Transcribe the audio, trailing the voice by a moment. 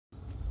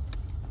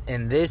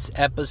In this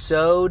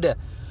episode,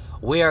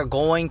 we are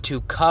going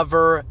to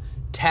cover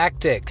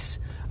tactics.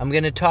 I'm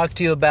going to talk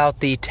to you about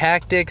the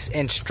tactics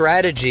and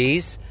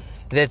strategies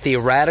that the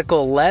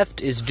radical left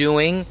is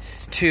doing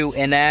to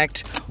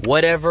enact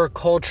whatever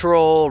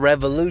cultural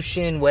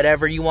revolution,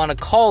 whatever you want to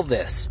call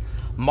this,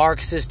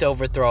 Marxist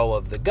overthrow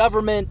of the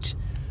government,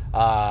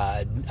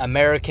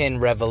 American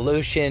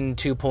Revolution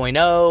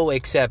 2.0,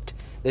 except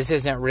this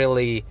isn't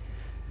really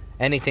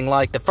anything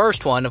like the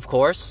first one, of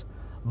course,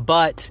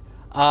 but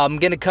I'm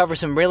going to cover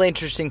some really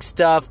interesting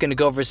stuff, going to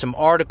go over some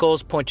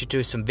articles, point you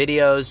to some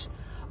videos.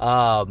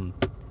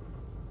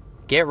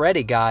 Get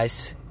ready,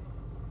 guys.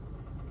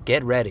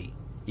 Get ready.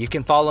 You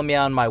can follow me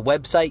on my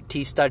website,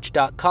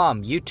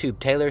 tstutch.com, YouTube,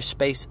 Taylor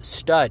Space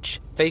Stutch,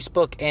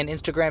 Facebook and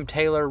Instagram,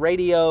 Taylor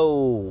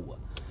Radio,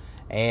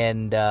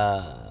 and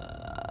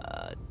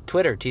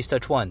Twitter,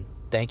 tstutch1.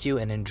 Thank you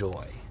and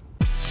enjoy.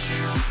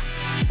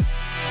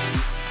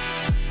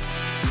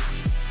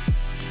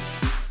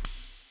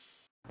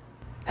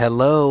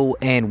 Hello,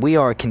 and we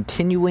are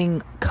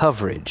continuing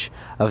coverage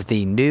of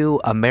the new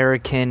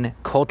American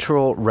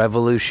Cultural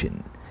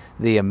Revolution.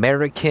 The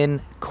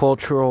American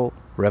Cultural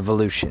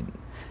Revolution.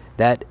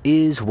 That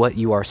is what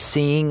you are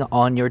seeing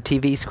on your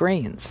TV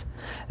screens.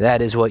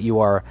 That is what you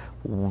are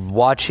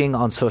watching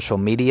on social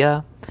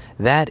media.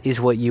 That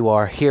is what you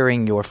are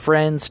hearing your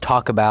friends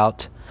talk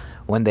about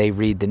when they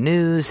read the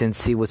news and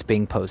see what's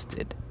being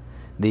posted.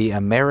 The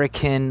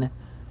American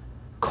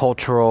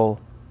Cultural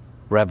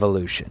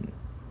Revolution.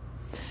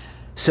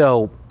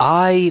 So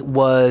I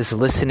was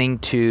listening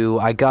to,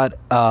 I got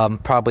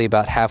probably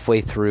about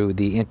halfway through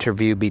the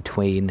interview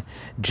between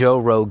Joe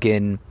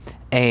Rogan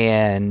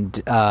and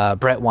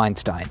Bret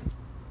Weinstein.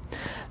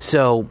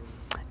 So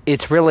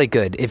it's really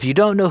good. If you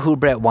don't know who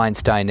Bret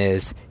Weinstein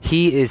is,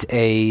 he is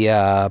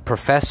a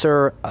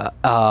professor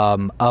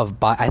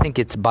I think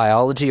it's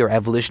biology or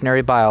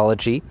evolutionary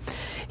biology.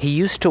 He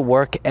used to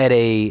work at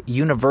a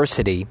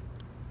university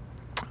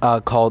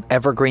called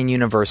Evergreen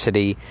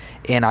University,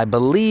 and I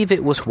believe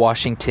it was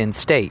Washington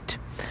State.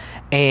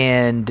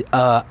 And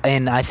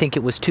I think it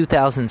was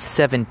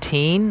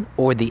 2017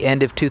 or the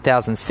end of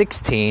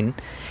 2016,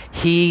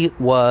 he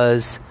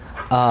was,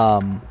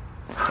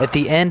 at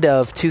the end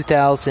of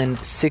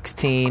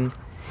 2016,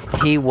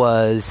 he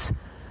was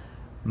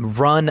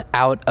run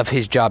out of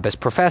his job as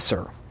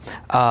professor.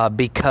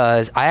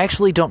 Because I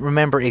actually don't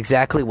remember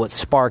exactly what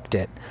sparked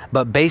it,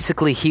 but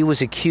basically he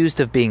was accused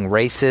of being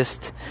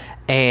racist,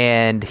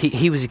 and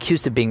he was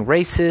accused of being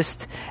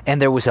racist, and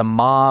there was a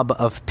mob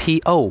of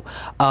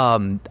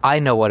I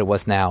know what it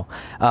was now.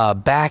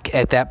 Back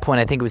at that point,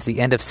 I think it was the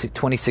end of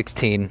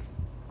 2016,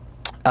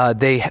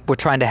 they were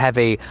trying to have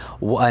a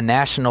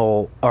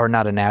national, or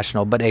not a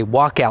national, but a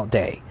walkout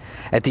day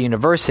at the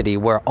university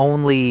where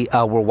only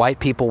where white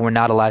people were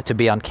not allowed to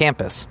be on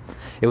campus.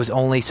 It was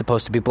only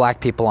supposed to be black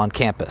people on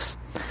campus.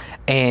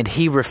 And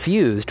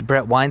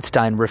Bret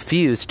Weinstein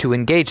refused to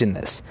engage in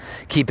this.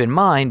 Keep in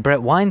mind,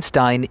 Bret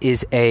Weinstein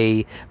is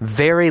a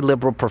very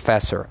liberal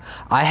professor.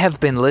 I have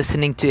been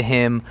listening to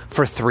him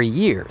for 3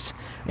 years.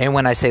 And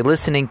when I say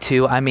listening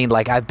to, I mean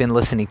like I've been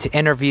listening to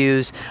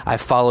interviews.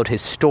 I've followed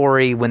his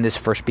story when this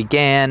first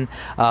began.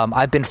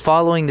 I've been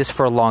following this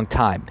for a long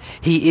time.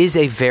 He is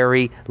a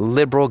very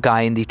liberal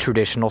guy in the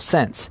traditional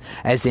sense,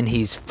 as in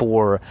he's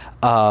for,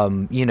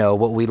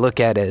 what we look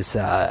at as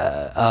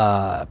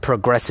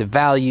progressive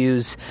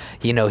values.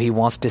 He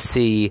wants to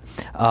see,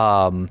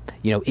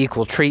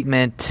 equal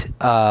treatment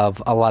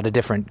of a lot of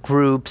different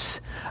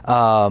groups.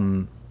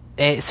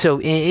 So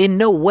in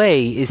no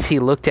way is he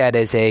looked at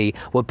as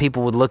what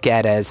people would look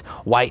at as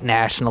white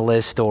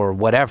nationalist or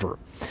whatever.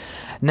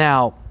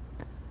 Now,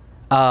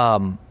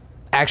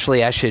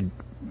 actually, I should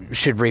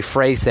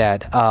rephrase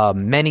that.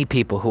 Many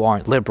people who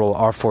aren't liberal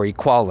are for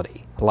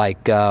equality,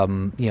 like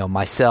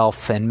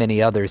myself and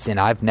many others, and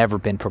I've never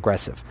been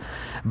progressive.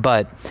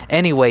 But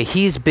anyway,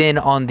 he's been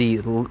on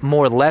the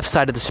more left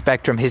side of the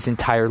spectrum his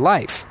entire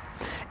life.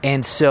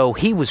 And so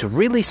he was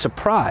really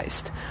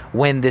surprised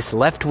when this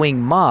left-wing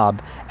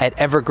mob at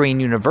Evergreen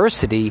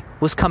University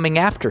was coming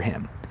after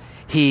him.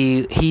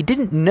 He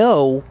didn't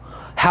know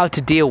how to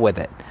deal with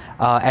it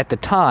at the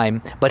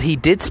time, but he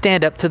did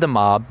stand up to the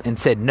mob and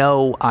said,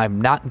 "No,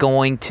 I'm not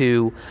going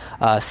to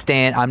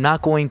I'm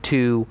not going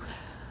to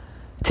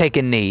take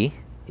a knee,"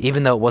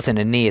 even though it wasn't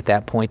a knee at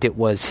that point. He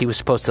was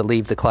supposed to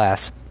leave the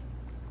class.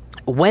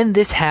 When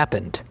this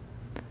event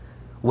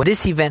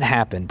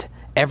happened,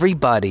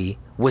 everybody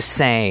was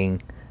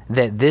saying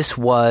that this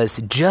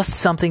was just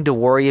something to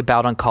worry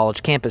about on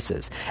college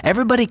campuses.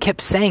 Everybody kept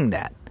saying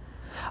that.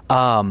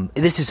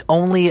 This is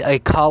only a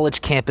college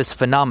campus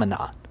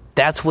phenomenon.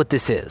 That's what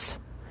this is.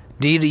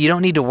 You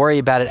don't need to worry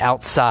about it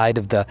outside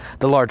of the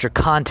larger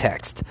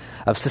context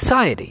of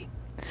society.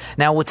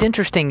 Now, what's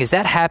interesting is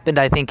that happened,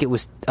 I think it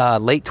was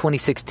late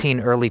 2016,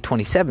 early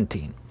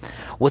 2017.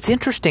 What's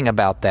interesting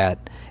about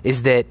that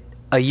is that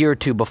a year or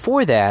two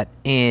before that,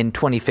 in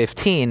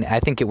 2015, I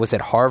think it was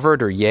at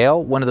Harvard or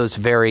Yale, one of those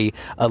very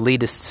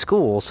elitist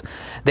schools,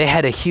 they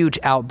had a huge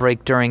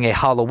outbreak during a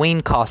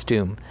Halloween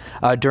costume,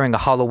 during a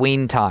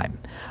Halloween time,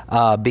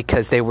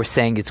 because they were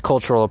saying it's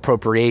cultural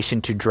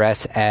appropriation to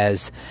dress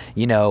as,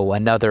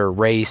 another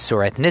race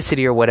or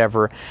ethnicity or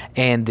whatever,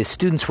 and the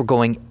students were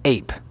going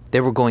ape.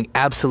 They were going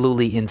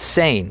absolutely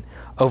insane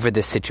over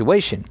this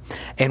situation.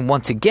 And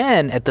once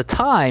again, at the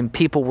time,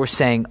 people were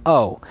saying,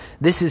 oh,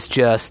 this is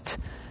just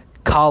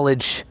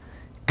college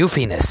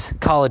goofiness.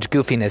 College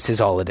goofiness is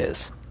all it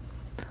is.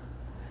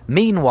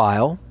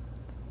 Meanwhile,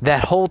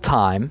 that whole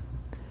time,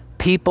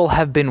 people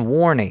have been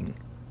warning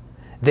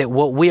that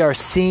what we are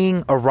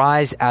seeing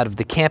arise out of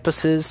the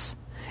campuses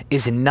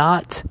is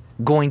not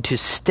going to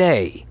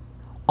stay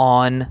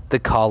on the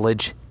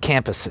college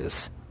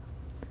campuses.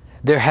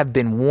 There have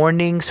been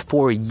warnings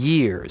for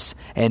years,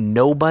 and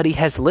nobody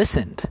has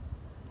listened.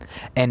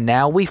 And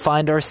now we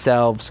find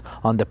ourselves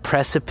on the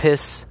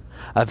precipice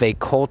of a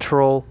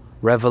cultural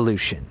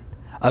revolution,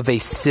 of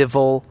a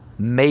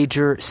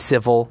major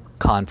civil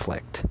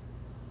conflict.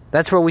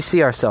 That's where we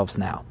see ourselves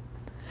now.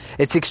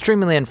 It's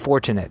extremely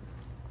unfortunate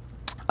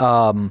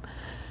that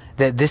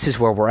this is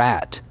where we're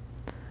at.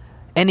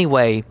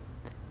 Anyway,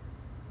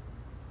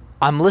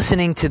 I'm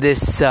listening to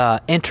this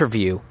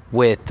interview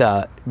with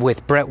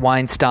Bret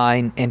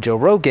Weinstein and Joe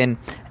Rogan,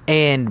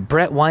 and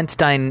Bret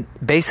Weinstein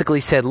basically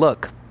said,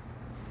 look,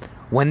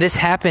 when this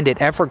happened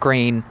at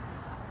Evergreen,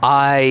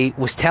 I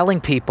was telling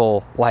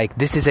people,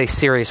 this is a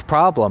serious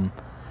problem,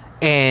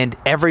 and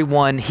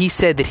he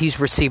said that he's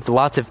received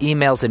lots of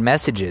emails and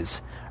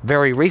messages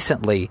very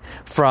recently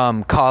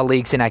from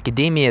colleagues in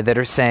academia that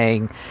are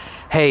saying,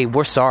 hey,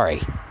 we're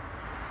sorry.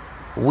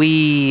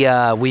 We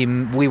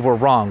were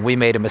wrong. We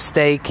made a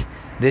mistake.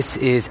 This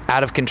is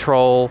out of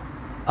control.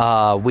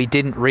 We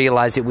didn't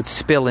realize it would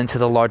spill into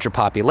the larger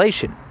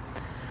population.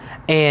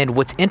 And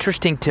what's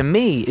interesting to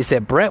me is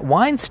that Bret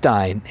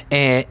Weinstein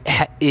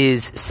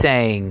is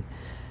saying,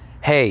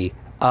 hey,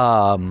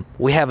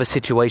 we have a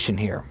situation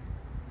here.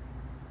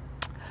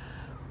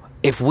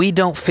 If we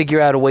don't figure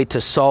out a way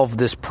to solve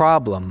this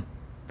problem,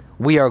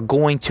 we are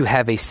going to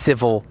have a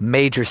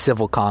major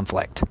civil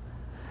conflict.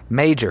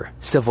 Major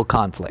civil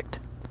conflict.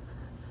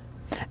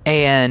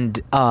 And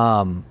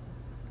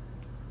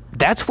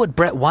that's what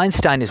Bret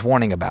Weinstein is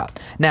warning about.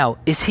 Now,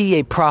 is he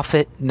a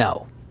prophet?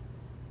 No.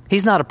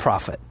 He's not a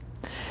prophet.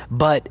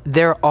 But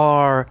there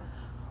are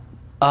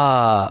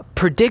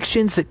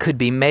predictions that could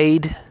be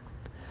made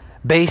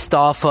based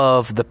off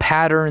of the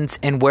patterns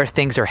and where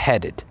things are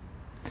headed,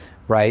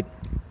 right?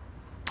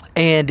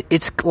 And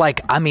it's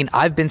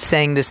I've been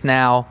saying this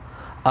now.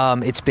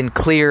 It's been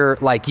clear,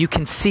 you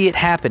can see it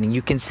happening.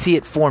 You can see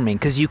it forming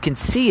because you can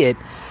see it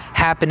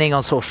happening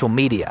on social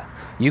media.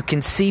 You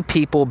can see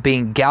people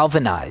being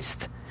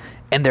galvanized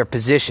in their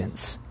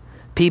positions.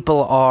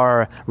 People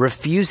are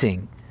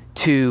refusing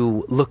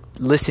to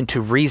listen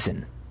to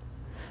reason.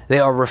 They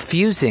are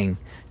refusing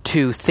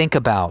to think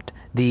about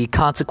the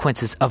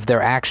consequences of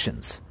their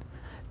actions.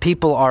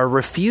 People are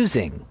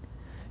refusing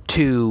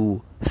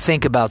to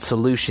think about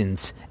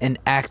solutions and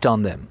act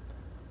on them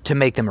to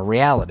make them a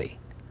reality.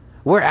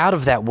 We're out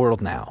of that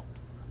world now.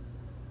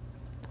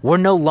 We are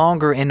no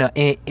longer in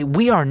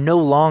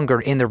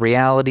the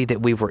reality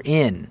that we were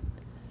in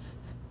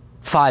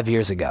 5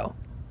 years ago,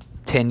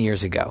 10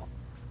 years ago,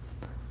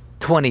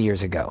 20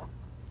 years ago.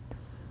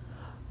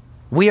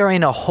 We are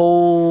in a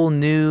whole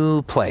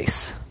new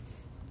place.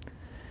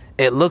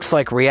 It looks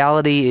like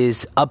reality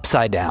is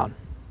upside down.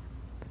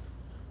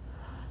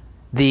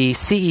 The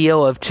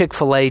CEO of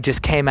Chick-fil-A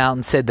just came out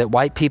and said that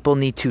white people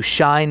need to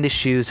shine the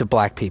shoes of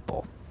black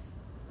people.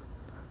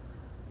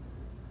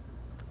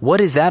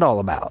 What is that all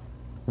about?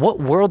 What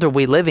world are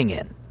we living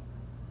in?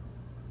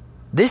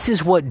 This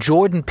is what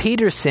Jordan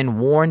Peterson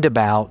warned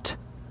about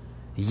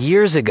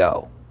years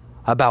ago,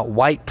 about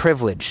white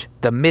privilege,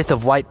 the myth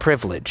of white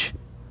privilege.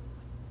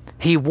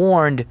 He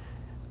warned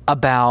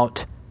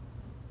about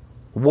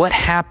what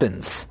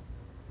happens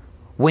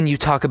when you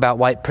talk about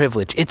white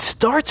privilege. It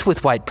starts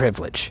with white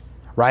privilege,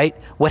 right?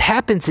 What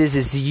happens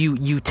is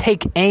you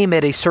take aim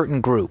at a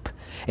certain group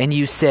and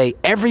you say,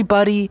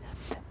 everybody,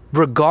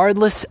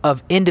 regardless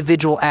of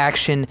individual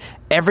action,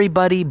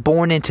 everybody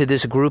born into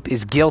this group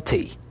is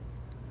guilty.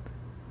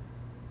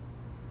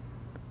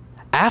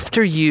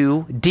 After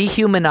you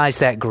dehumanize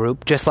that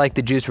group, just like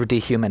the Jews were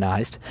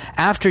dehumanized,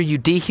 after you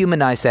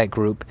dehumanize that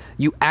group,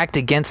 you act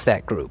against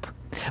that group.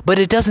 But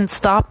it doesn't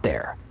stop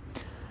there.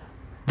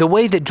 The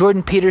way that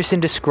Jordan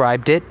Peterson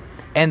described it,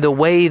 and the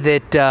way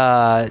that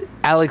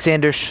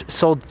Alexander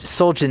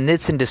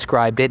Solzhenitsyn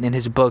described it in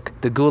his book,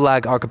 The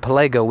Gulag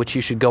Archipelago, which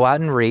you should go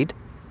out and read.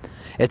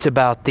 It's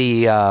about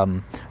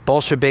the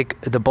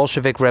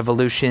Bolshevik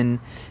Revolution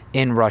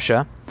in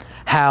Russia.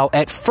 How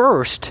at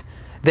first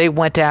they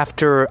went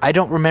after, I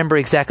don't remember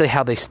exactly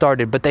how they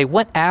started, but they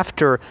went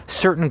after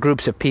certain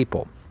groups of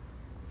people.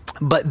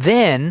 But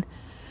then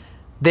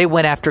they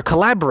went after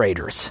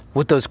collaborators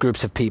with those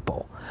groups of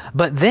people.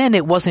 But then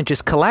it wasn't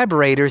just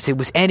collaborators, it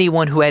was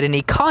anyone who had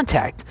any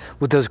contact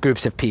with those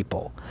groups of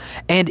people.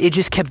 And it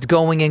just kept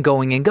going and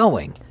going and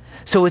going.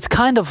 So it's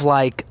kind of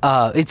like,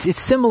 it's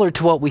similar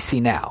to what we see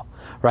now,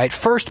 right?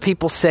 First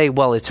people say,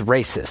 well, it's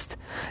racist.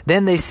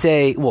 Then they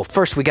say, well,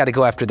 first we got to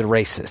go after the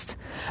racist.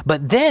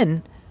 But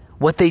then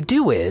what they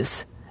do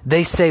is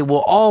they say,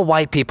 well, all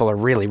white people are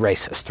really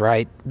racist,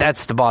 right?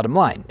 That's the bottom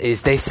line,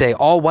 is they say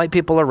all white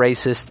people are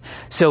racist.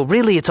 So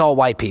really it's all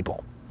white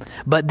people.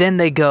 But then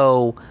they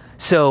go,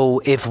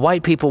 so if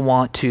white people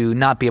want to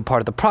not be a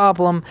part of the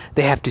problem,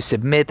 they have to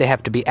submit, they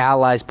have to be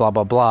allies, blah,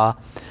 blah, blah.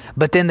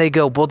 But then they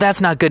go, well,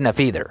 that's not good enough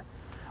either.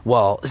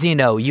 Well,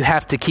 you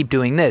have to keep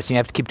doing this, you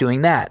have to keep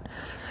doing that.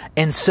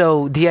 And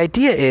so the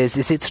idea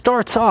is it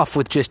starts off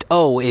with just,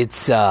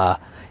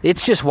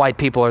 it's just white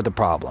people are the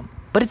problem.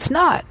 But it's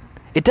not.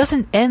 It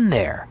doesn't end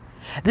there.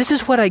 This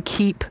is what I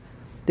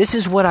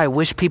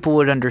wish people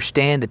would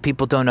understand that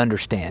people don't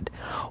understand.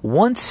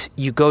 Once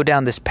you go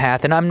down this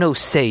path, and I'm no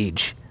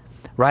sage,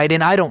 right?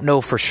 And I don't know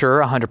for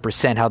sure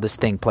 100% how this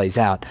thing plays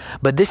out,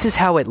 but this is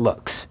how it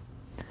looks.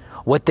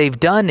 What they've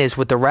done is,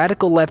 what the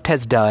radical left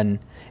has done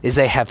is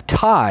they have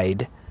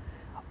tied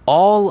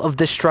all of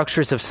the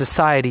structures of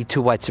society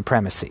to white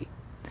supremacy.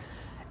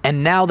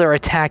 And now they're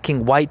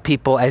attacking white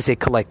people as a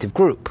collective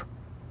group.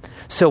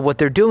 So what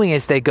they're doing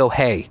is they go,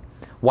 hey,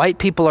 white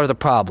people are the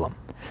problem.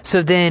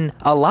 So then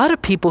a lot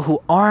of people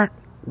who aren't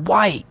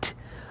white,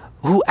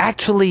 who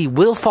actually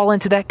will fall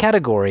into that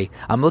category,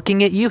 I'm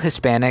looking at you,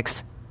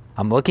 Hispanics.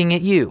 I'm looking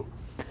at you.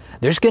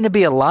 There's going to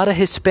be a lot of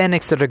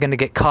Hispanics that are going to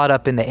get caught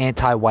up in the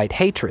anti-white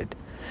hatred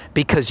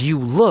because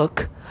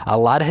a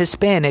lot of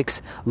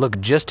Hispanics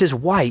look just as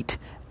white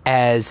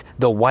as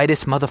the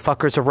whitest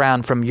motherfuckers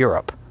around from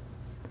Europe.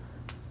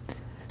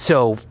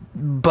 So,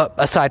 but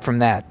aside from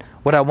that,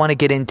 what I want to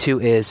get into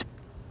is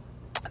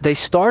they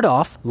start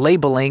off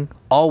labeling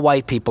all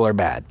white people are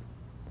bad.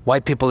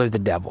 White people are the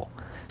devil.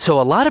 So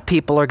a lot of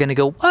people are going to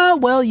go, I'm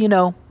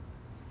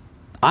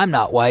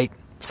not white,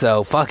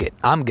 so fuck it,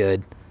 I'm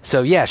good.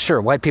 So yeah,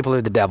 sure, white people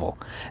are the devil.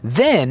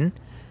 Then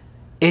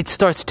it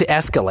starts to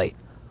escalate.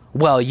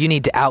 Well, you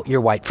need to out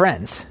your white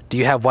friends. Do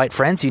you have white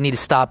friends? You need to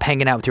stop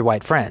hanging out with your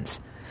white friends.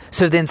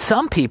 So then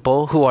some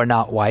people who are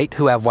not white,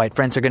 who have white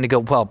friends, are going to go,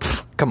 well,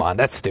 come on,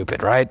 that's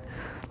stupid, right?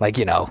 Like,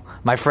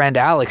 my friend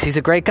Alex, he's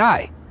a great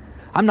guy.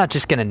 I'm not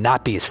just going to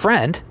not be his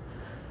friend.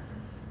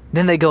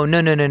 Then they go,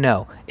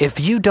 no. If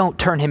you don't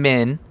turn him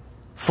in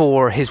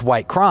for his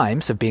white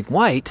crimes of being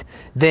white,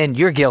 then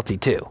you're guilty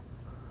too.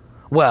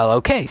 Well,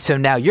 okay, so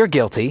now you're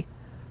guilty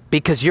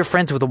because you're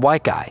friends with a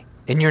white guy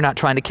and you're not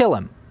trying to kill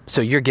him.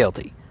 So you're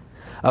guilty.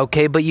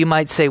 Okay, but you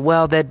might say,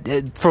 well,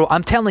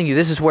 I'm telling you,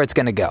 this is where it's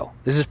going to go.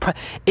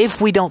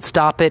 If we don't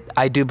stop it,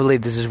 I do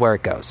believe this is where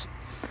it goes.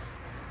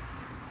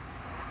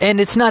 And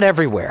it's not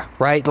everywhere,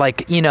 right?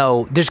 Like,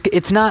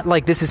 it's not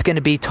like this is going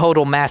to be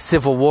total mass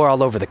civil war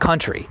all over the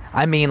country.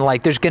 I mean,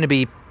 like, there's going to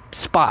be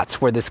spots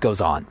where this goes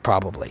on,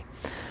 probably.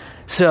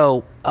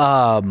 So,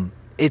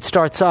 it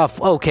starts off,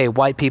 okay,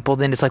 white people,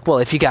 then it's like, well,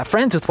 if you got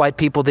friends with white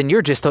people, then you're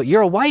a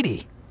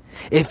whitey.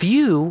 If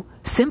you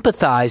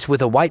sympathize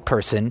with a white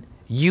person,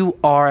 you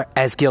are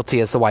as guilty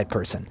as the white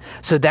person.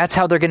 So that's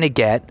how they're going to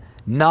get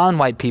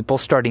non-white people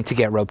starting to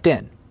get roped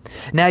in.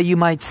 Now you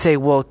might say,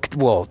 well,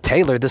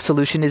 Taylor, the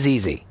solution is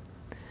easy.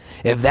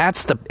 If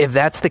that's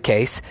the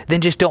case,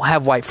 then just don't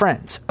have white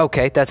friends.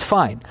 Okay, that's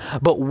fine.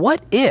 But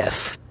what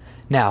if,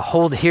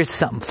 here's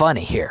something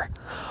funny here.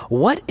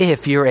 What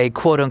if you're a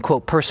quote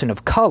unquote person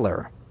of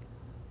color,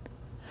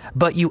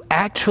 but you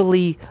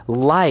actually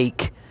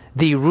like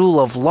the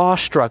rule of law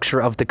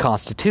structure of the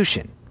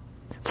Constitution?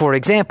 For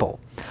example,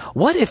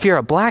 what if you're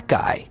a black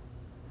guy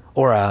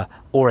or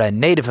a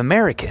Native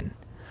American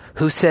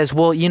who says,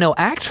 well,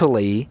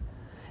 actually,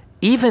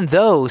 even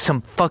though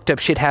some fucked up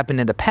shit happened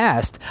in the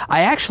past,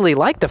 I actually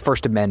like the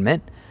First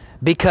Amendment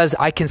because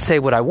I can say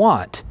what I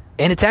want.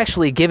 And it's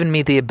actually given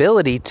me the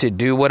ability to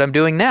do what I'm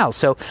doing now.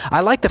 So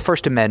I like the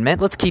First Amendment.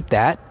 Let's keep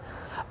that.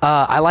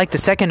 I like the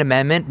Second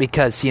Amendment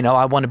because,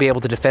 I want to be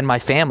able to defend my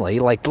family.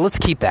 Like, let's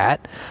keep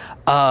that.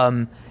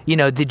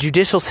 The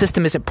judicial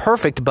system isn't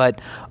perfect,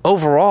 but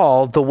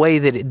overall, the way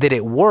that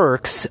it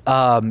works,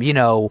 I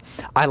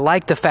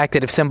like the fact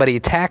that if somebody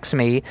attacks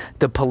me,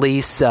 the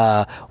police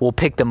will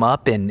pick them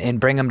up and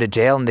bring them to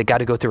jail, and they got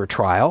to go through a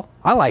trial.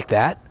 I like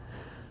that.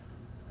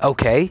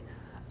 Okay.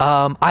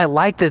 I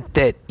like that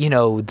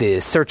the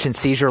search and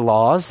seizure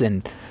laws,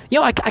 and,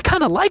 I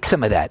kind of like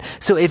some of that.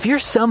 So if you're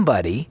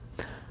somebody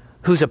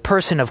who's a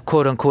person of,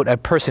 quote unquote, a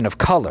person of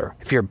color,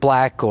 if you're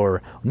black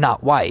or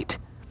not white,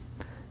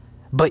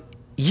 but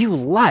you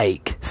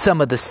like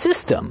some of the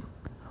system,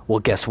 well,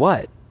 guess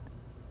what?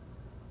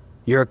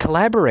 You're a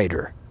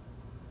collaborator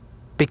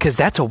because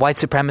that's a white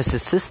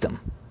supremacist system.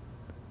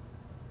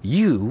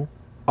 You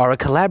are a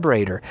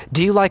collaborator.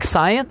 Do you like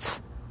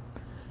science?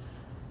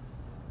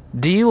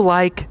 Do you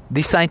like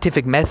the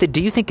scientific method?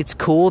 Do you think it's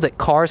cool that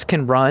cars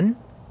can run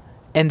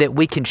and that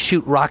we can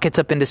shoot rockets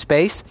up into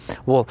space?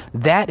 Well,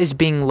 that is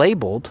being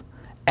labeled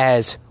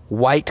as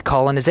white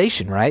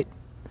colonization, right?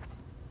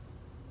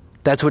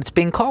 That's what it's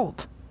being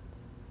called.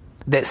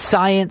 that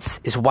science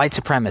is white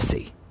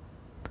supremacy.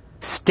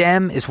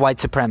 STEM is white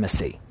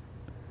supremacy.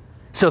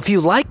 So if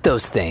you like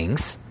those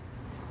things,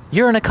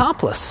 you're an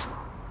accomplice.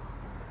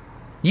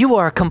 You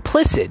are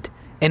complicit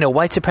in a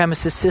white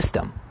supremacist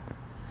system.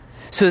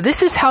 So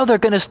this is how they're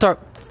going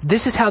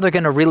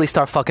to really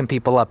start fucking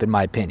people up, in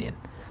my opinion.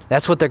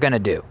 That's what they're going to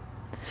do.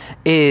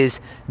 Because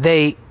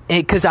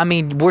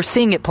we're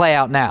seeing it play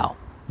out now.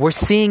 We're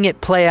seeing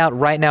it play out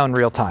right now in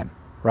real time,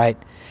 right?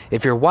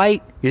 If you're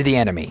white, you're the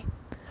enemy.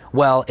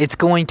 Well, it's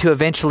going to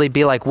eventually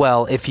be like,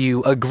 well, if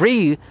you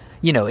agree,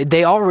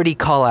 they already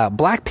call out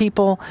black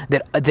people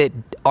that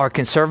are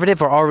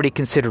conservative are already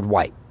considered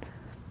white.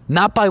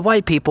 Not by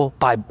white people,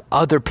 by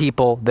other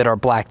people that are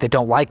black that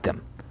don't like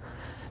them.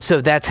 So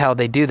that's how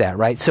they do that,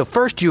 right? So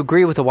first you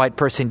agree with a white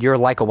person, you're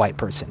like a white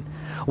person.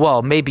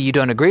 Well, maybe you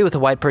don't agree with a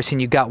white person,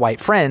 you got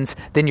white friends,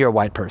 then you're a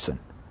white person.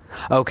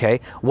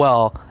 Okay,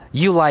 well,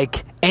 you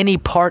like any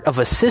part of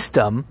a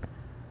system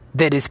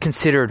that is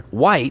considered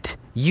white,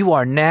 you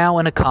are now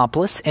an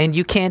accomplice, and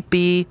you can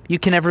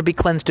never be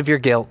cleansed of your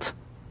guilt.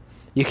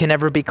 You can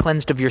never be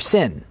cleansed of your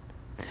sin.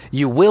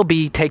 You will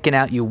be taken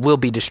out, you will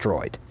be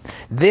destroyed.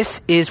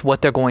 This is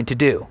what they're going to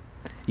do.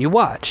 You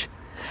watch.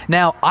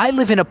 Now, I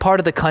live in a part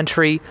of the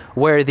country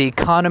where the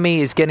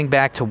economy is getting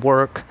back to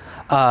work.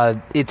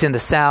 It's in the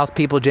South.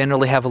 People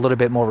generally have a little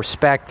bit more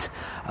respect.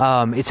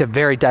 It's a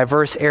very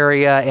diverse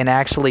area, and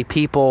actually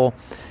people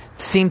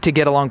seem to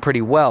get along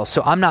pretty well.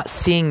 So I'm not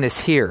seeing this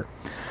here.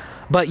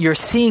 But you're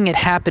seeing it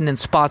happen in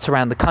spots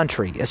around the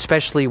country,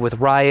 especially with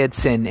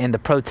riots and the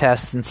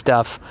protests and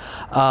stuff.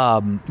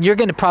 You're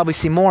going to probably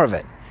see more of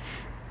it.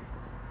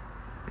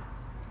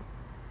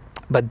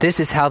 But this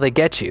is how they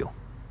get you.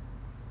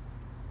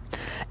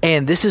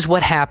 And this is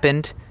what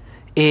happened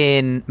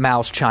in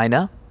Mao's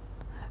China.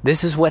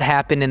 This is what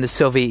happened in the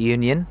Soviet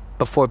Union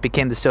before it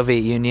became the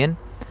Soviet Union.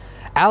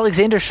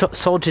 Alexander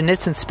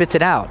Solzhenitsyn spits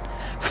it out.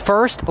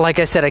 First, like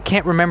I said, I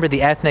can't remember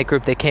the ethnic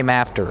group they came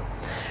after.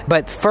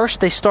 But first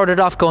they started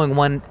off going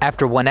one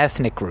after one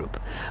ethnic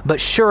group. But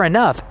sure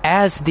enough,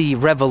 as the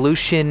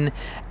revolution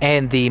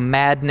and the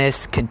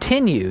madness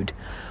continued,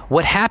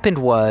 what happened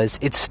was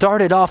it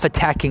started off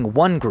attacking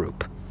one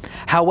group.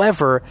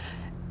 However,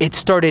 it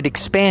started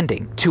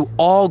expanding to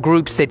all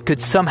groups that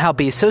could somehow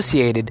be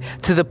associated,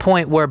 to the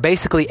point where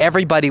basically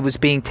everybody was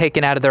being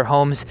taken out of their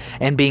homes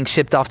and being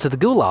shipped off to the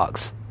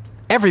gulags.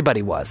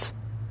 Everybody was.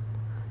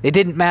 It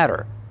didn't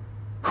matter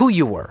who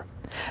you were.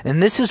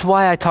 And this is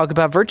why I talk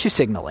about virtue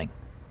signaling.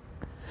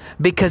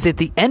 Because at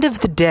the end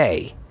of the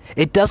day,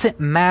 it doesn't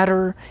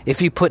matter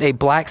if you put a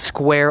black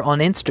square on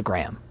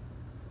Instagram.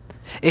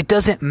 It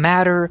doesn't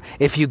matter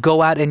if you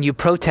go out and you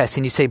protest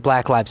and you say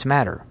Black Lives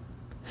Matter.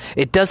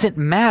 It doesn't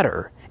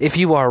matter if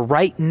you are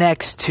right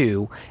next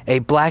to a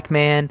black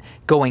man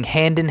going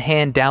hand in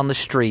hand down the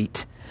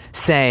street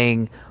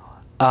saying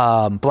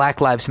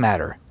Black Lives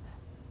Matter.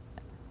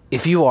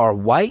 If you are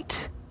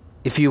white,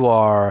 if you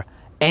are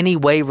any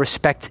way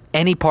respect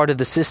any part of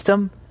the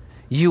system,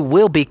 you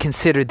will be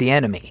considered the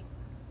enemy.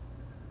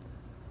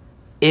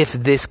 If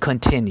this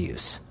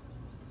continues.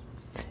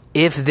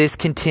 If this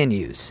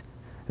continues,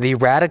 the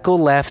radical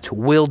left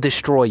will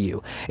destroy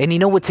you. And you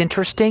know what's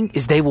interesting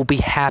is they will be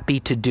happy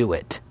to do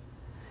it.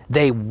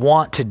 They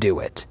want to do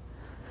it.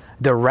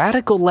 The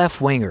radical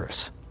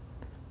left-wingers,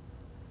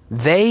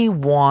 they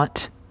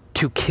want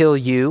to kill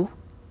you,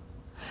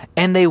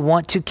 and they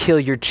want to kill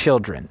your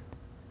children.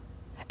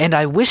 And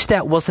I wish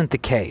that wasn't the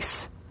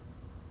case.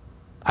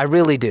 I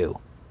really do.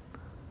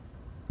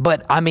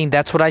 But, I mean,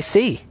 that's what I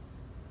see.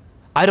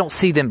 I don't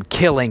see them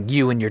killing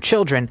you and your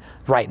children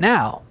right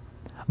now.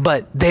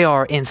 But they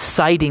are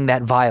inciting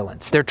that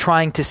violence. They're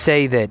trying to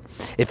say that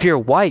if you're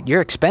white,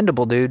 you're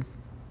expendable, dude.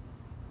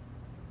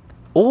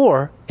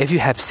 Or if you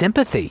have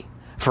sympathy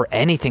for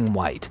anything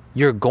white,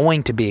 you're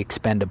going to be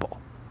expendable.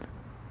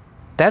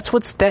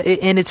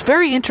 And it's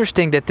very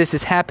interesting that this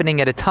is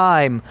happening at a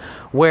time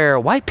where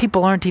white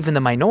people aren't even the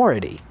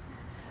minority.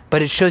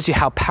 But it shows you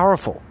how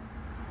powerful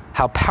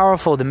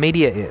the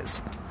media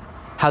is.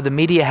 How the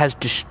media has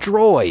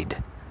destroyed.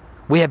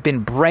 We have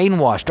been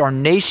brainwashed. Our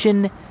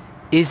nation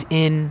is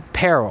in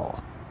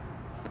peril.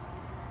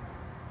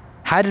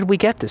 How did we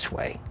get this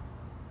way?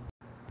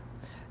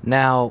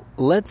 Now,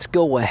 let's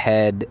go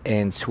ahead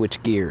and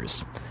switch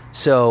gears.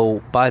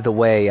 So, by the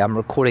way, I'm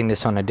recording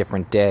this on a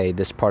different day,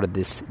 this part of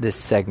this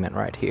segment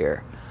right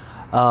here.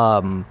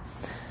 I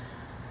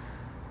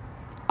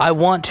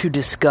want to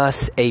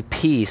discuss a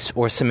piece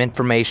or some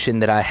information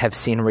that I have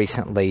seen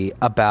recently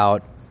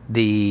about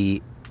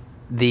the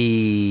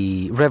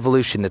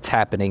revolution that's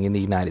happening in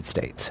the United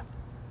States.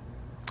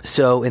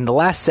 So, in the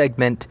last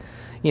segment,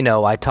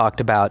 I talked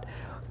about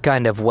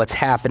kind of what's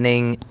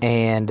happening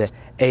and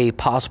a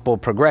possible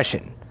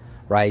progression,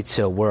 right?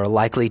 So we're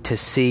likely to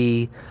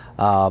see,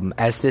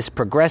 as this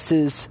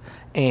progresses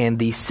and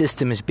the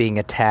system is being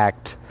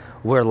attacked,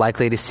 we're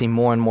likely to see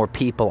more and more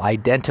people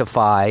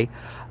identify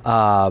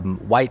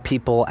white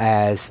people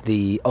as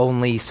the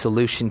only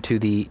solution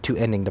to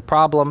ending the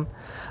problem.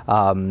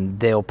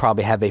 They'll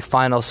probably have a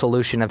final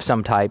solution of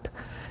some type.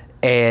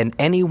 and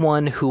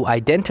anyone who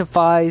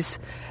identifies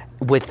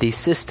with the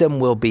system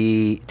will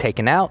be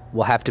taken out,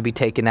 will have to be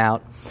taken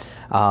out.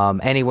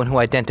 Anyone who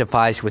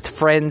identifies with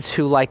friends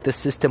who like the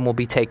system will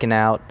be taken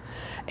out.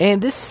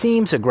 And this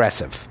seems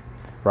aggressive,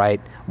 right?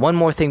 One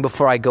more thing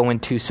before I go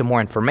into some more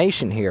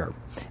information here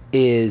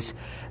is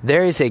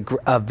there is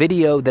a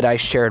video that I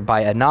shared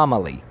by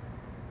Anomaly.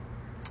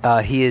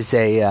 He is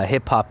a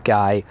hip-hop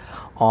guy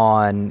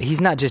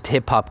he's not just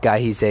hip-hop guy,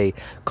 he's a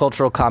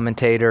cultural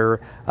commentator,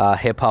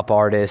 hip-hop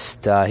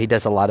artist. He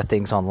does a lot of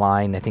things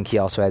online. I think he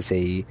also has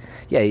he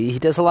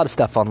does a lot of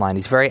stuff online.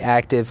 He's very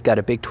active, got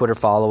a big Twitter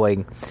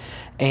following.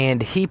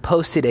 And he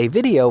posted a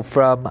video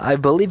from, I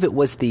believe it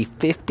was the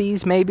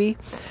 50s maybe,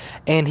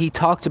 and he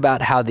talked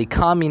about how the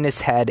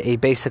communists had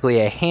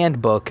basically a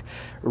handbook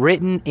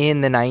written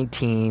in the late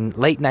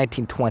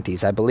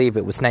 1920s. I believe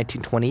it was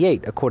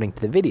 1928, according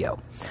to the video.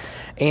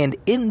 And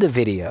in the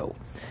video,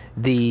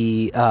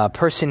 the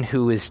person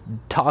who is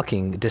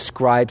talking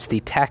describes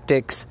the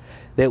tactics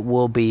that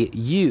will be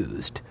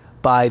used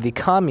by the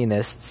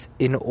communists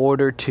in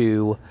order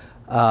to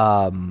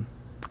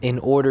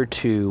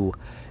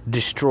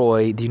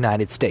destroy the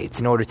United States,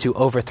 in order to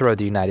overthrow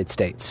the United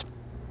States.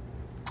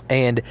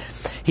 And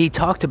he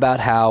talked about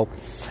how,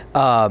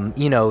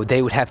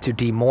 they would have to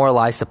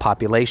demoralize the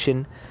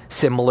population,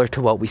 similar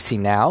to what we see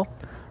now,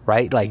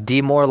 right? Like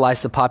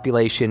demoralize the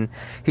population.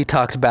 He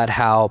talked about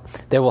how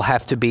there will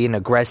have to be an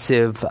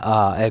aggressive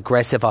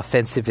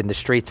offensive in the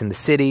streets in the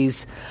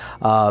cities.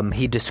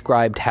 He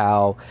described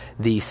how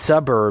the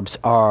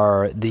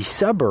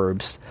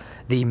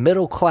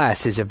middle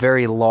class is a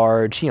very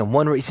large,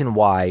 one reason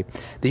why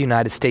the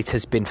United States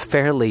has been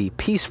fairly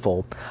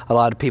peaceful. A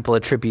lot of people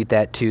attribute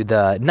that to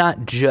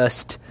not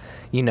just,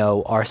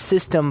 our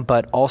system,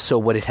 but also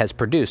what it has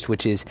produced,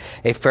 which is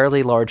a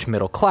fairly large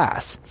middle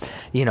class.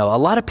 A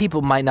lot of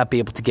people might not be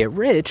able to get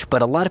rich,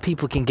 but a lot of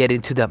people can get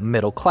into the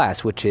middle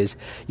class, which is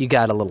you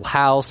got a little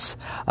house,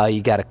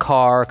 you got a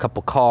car, a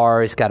couple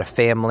cars, got a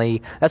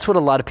family. That's what a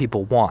lot of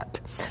people want.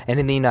 And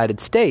in the United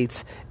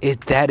States,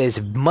 that is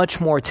much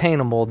more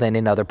attainable than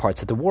in other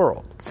parts of the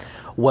world.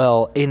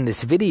 Well, in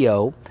this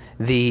video,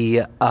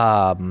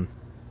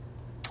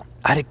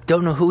 I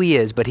don't know who he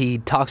is, but he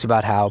talks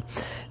about how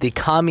the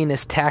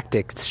communist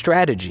tactic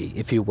strategy,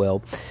 if you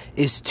will,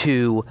 is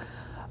to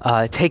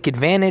take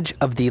advantage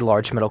of the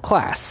large middle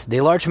class.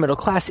 The large middle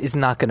class is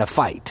not going to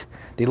fight.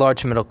 The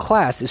large middle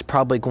class is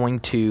probably going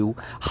to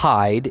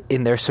hide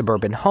in their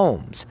suburban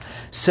homes.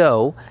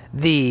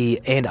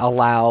 And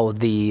allow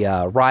the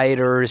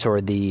rioters or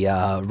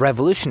the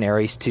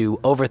revolutionaries to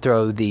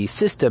overthrow the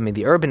system in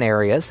the urban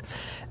areas.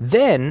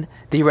 Then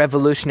the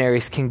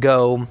revolutionaries can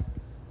go.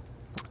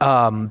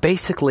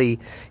 Basically,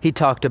 he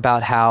talked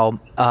about how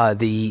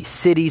the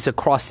cities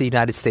across the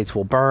United States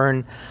will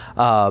burn.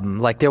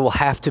 There will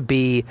have to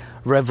be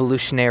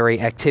revolutionary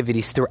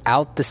activities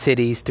throughout the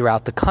cities,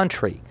 throughout the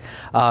country.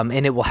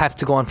 And it will have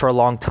to go on for a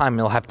long time.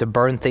 They'll have to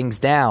burn things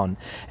down,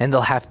 and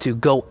they'll have to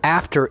go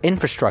after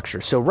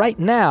infrastructure. So right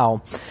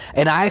now,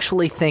 and I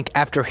actually think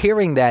after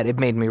hearing that, it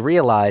made me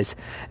realize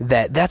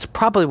that that's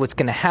probably what's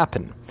going to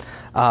happen.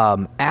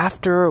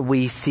 After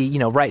we see,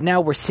 right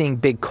now we're seeing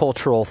big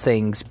cultural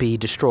things be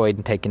destroyed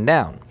and taken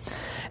down.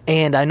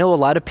 And I know a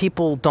lot of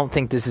people don't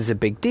think this is a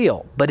big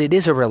deal, but it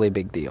is a really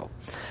big deal.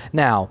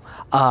 Now,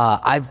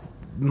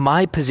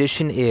 my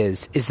position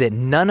is that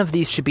none of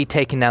these should be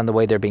taken down the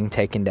way they're being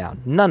taken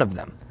down. None of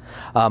them.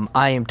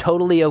 I am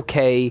totally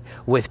okay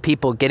with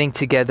people getting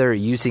together,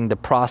 using the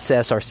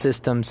process, our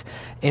systems,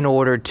 in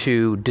order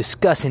to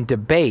discuss and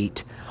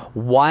debate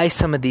why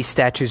some of these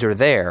statues are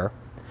there.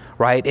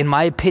 Right? In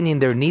my opinion,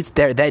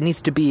 that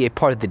needs to be a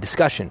part of the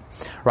discussion,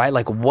 right?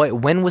 Like,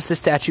 when was the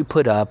statue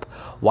put up?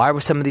 Why were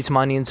some of these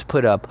monuments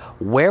put up?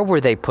 Where were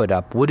they put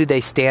up? What do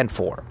they stand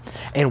for?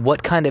 And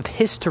what kind of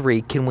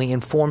history can we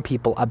inform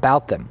people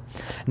about them?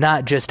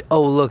 Not just,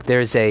 oh, look,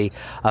 there's a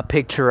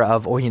picture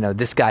of,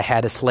 this guy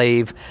had a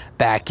slave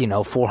back,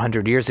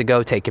 400 years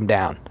ago, take him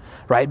down.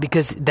 Right?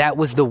 Because that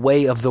was the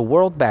way of the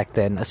world back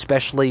then,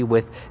 especially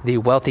with the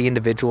wealthy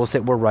individuals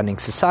that were running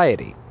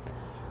society.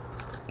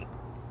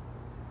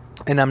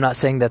 And I'm not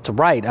saying that's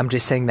right. I'm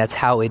just saying that's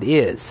how it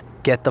is.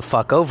 Get the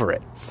fuck over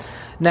it.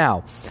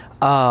 Now,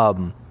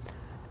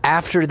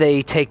 after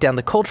they take down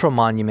the cultural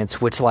monuments,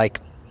 which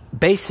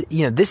this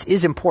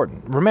is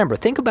important. Remember,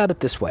 think about it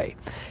this way.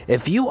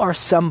 If you are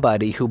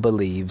somebody who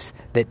believes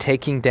that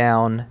taking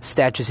down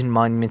statues and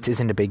monuments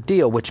isn't a big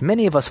deal, which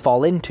many of us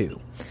fall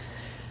into,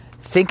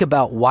 think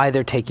about why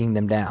they're taking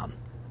them down.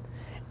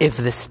 If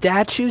the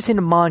statues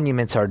and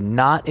monuments are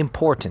not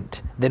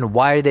important, then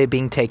why are they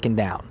being taken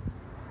down?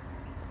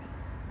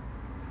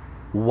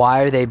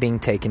 Why are they being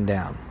taken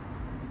down?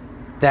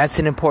 That's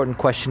an important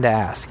question to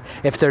ask.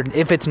 If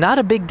it's not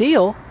a big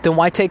deal, then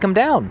why take them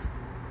down?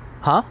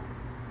 Huh?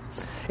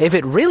 If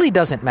it really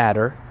doesn't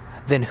matter,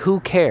 then who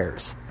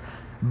cares?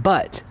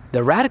 But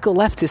the radical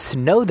leftists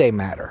know they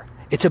matter.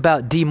 It's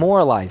about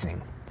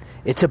demoralizing.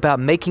 It's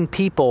about making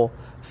people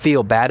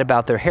feel bad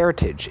about their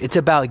heritage. It's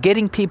about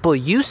getting people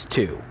used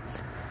to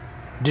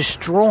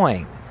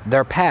destroying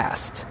their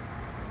past.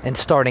 and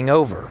starting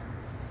over.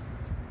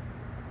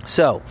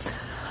 So,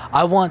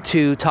 I want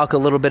to talk a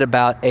little bit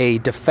about a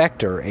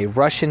defector, a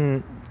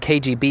Russian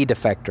KGB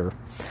defector.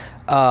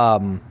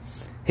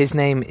 His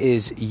name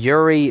is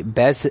Yuri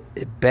Bezmenov,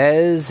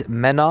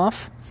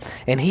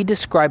 and he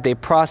described a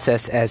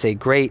process as a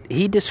great.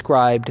 He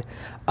described.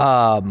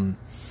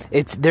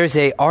 There's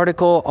an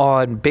article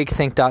on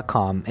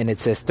BigThink.com, and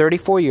it says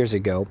 34 years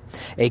ago,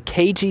 a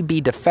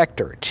KGB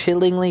defector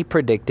chillingly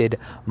predicted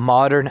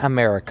modern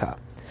America.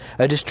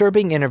 A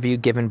disturbing interview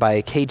given by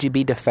a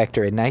KGB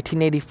defector in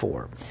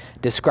 1984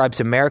 describes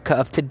America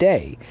of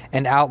today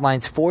and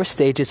outlines 4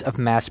 stages of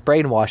mass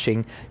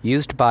brainwashing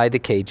used by the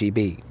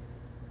KGB.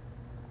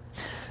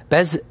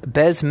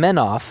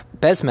 Bezmenov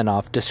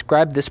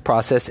described this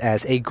process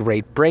as a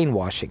great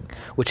brainwashing,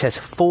 which has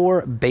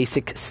 4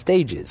 basic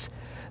stages.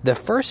 The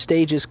first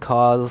stage is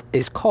called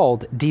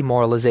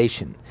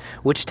demoralization,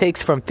 which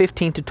takes from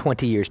 15 to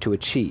 20 years to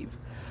achieve.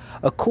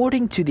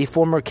 According to the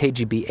former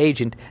KGB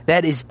agent,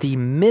 that is the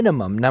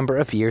minimum number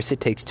of years it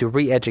takes to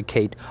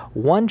re-educate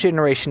one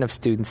generation of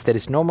students that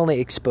is normally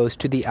exposed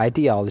to the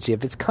ideology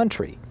of its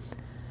country.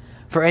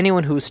 For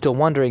anyone who is still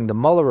wondering, the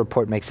Mueller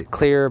report makes it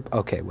clear.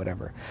 Okay,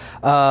 whatever.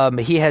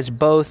 He has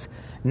both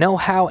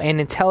know-how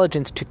and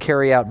intelligence to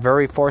carry out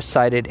very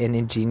far-sighted and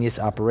ingenious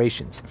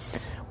operations.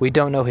 We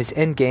don't know his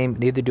end game,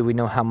 neither do we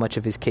know how much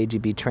of his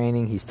KGB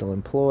training he still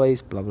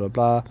employs, blah, blah,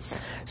 blah.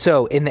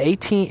 So, in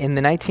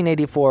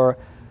 1984,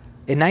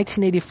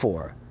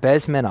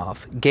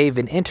 Bezmenov gave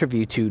an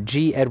interview to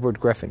G. Edward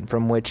Griffin,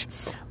 from which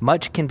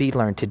much can be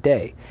learned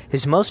today.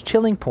 His most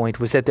chilling point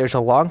was that there's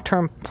a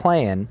long-term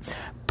plan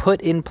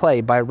put in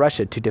play by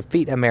Russia to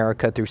defeat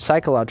America through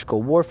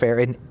psychological warfare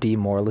and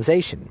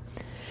demoralization.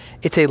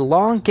 It's a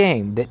long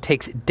game that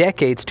takes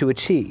decades to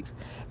achieve,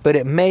 but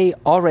it may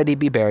already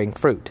be bearing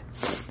fruit.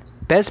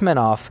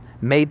 Bezmenov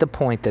made the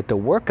point that the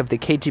work of the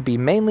KGB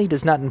mainly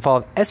does not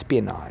involve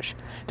espionage.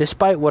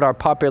 Despite what our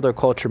popular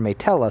culture may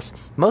tell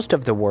us, most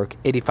of the work,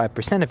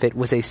 85% of it,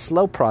 was a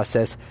slow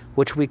process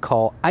which we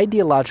call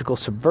ideological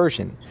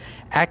subversion,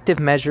 active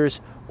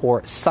measures,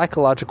 or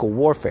psychological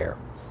warfare.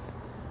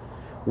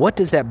 What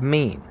does that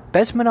mean?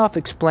 Bezmenov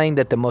explained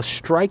that the most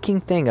striking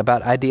thing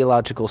about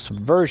ideological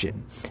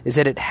subversion is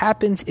that it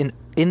happens in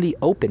the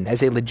open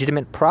as a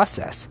legitimate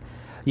process.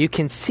 You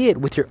can see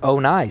it with your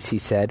own eyes, he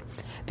said.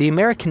 The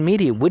American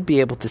media would be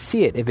able to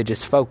see it if it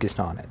just focused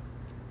on it.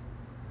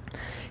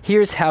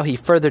 Here's how he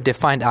further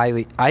defined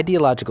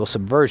ideological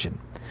subversion.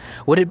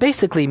 What it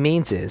basically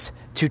means is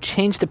to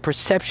change the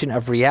perception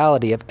of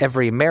reality of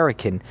every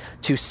American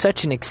to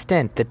such an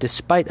extent that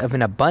despite of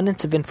an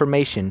abundance of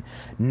information,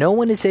 no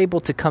one is able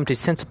to come to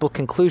sensible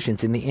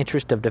conclusions in the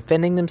interest of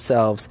defending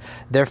themselves,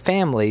 their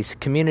families,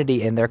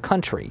 community, and their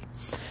country.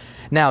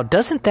 Now,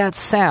 doesn't that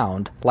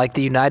sound like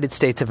the United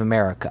States of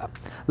America?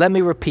 Let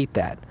me repeat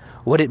that.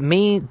 What it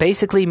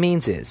basically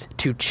means is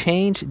to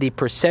change the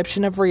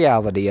perception of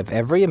reality of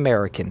every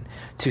American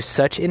to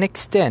such an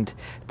extent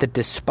that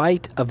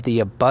despite of the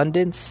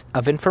abundance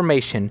of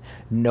information,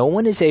 no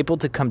one is able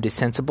to come to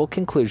sensible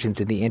conclusions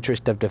in the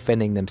interest of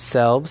defending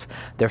themselves,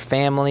 their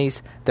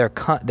families, their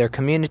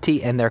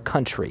community, and their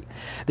country.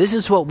 This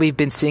is what we've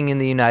been seeing in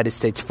the United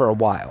States for a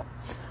while.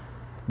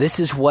 This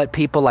is what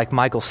people like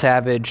Michael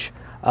Savage,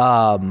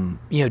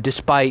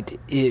 despite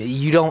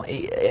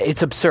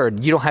it's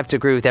absurd. You don't have to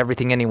agree with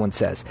everything anyone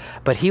says.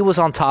 But he was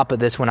on top of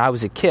this when I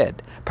was a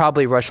kid.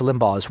 Probably Rush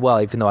Limbaugh as well,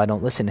 even though I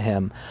don't listen to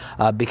him,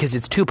 because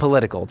it's too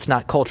political. It's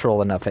not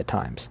cultural enough at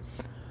times.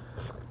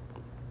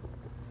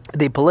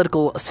 The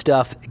political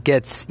stuff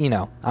gets, it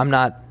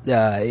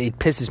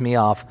pisses me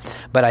off,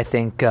 but I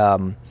think,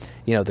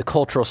 the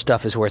cultural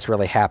stuff is where it's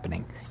really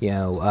happening.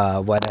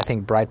 What I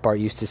think Breitbart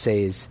used to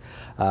say is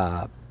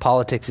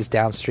politics is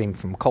downstream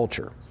from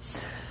culture.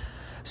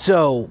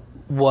 So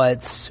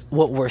what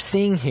we're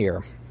seeing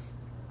here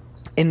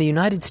in the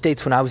United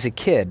States when I was a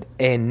kid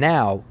and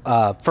now,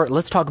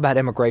 let's talk about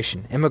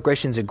immigration.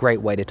 Immigration is a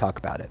great way to talk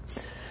about it.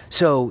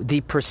 So the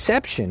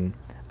perception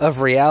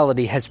of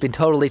reality has been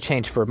totally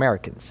changed for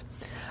Americans.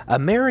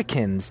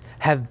 Americans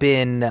have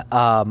been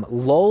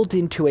lulled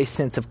into a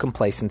sense of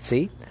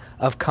complacency,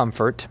 of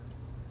comfort,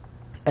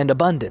 and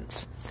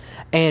abundance.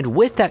 And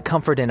with that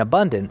comfort and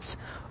abundance,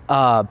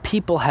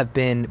 people have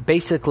been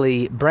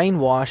basically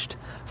brainwashed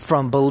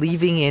from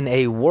believing in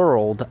a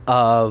world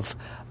of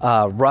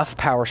rough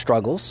power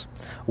struggles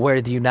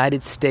where the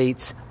United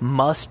States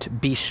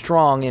must be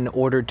strong in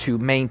order to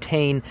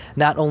maintain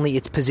not only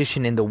its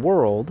position in the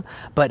world,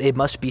 but it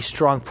must be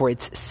strong for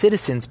its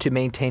citizens to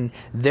maintain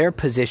their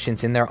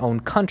positions in their own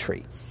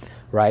country,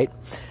 right?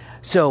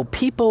 So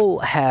people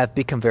have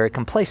become very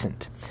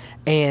complacent.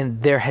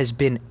 And there has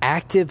been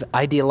active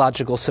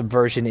ideological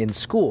subversion in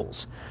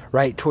schools,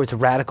 right, towards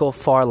radical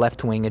far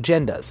left-wing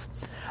agendas.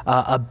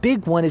 A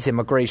big one is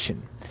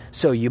immigration.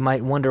 So you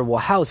might wonder, well,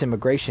 how is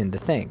immigration the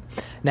thing?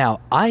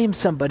 Now, I am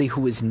somebody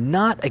who is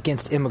not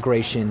against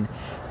immigration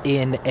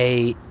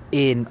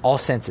in all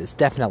senses.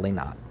 Definitely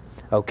not.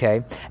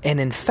 Okay? And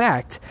in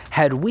fact,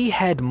 had we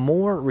had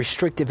more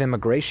restrictive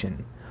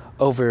immigration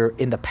over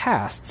in the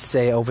past,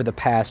 say over the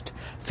past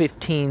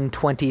 15,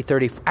 20,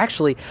 30,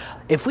 actually,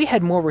 if we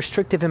had more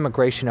restrictive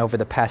immigration over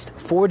the past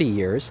 40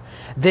 years,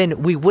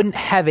 then we wouldn't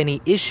have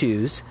any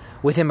issues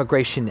with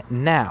immigration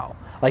now.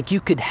 Like,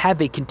 you could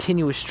have a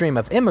continuous stream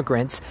of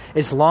immigrants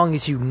as long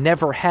as you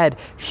never had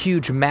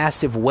huge,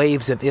 massive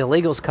waves of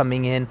illegals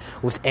coming in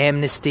with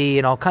amnesty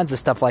and all kinds of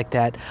stuff like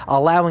that.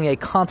 Allowing a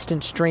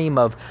constant stream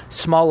of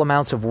small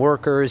amounts of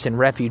workers and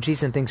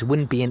refugees and things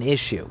wouldn't be an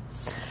issue.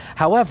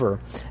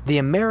 However, the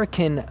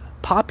American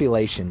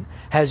population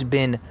has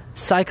been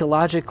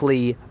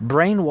psychologically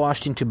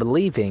brainwashed into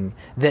believing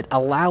that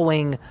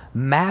allowing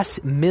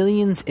mass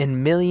millions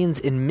and millions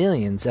and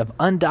millions of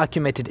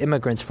undocumented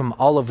immigrants from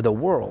all over the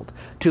world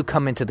to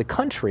come into the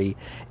country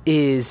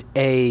is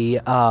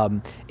a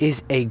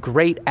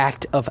great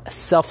act of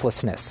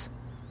selflessness,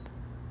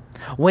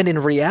 when in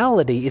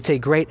reality it's a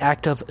great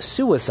act of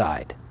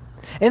suicide.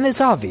 And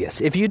it's obvious.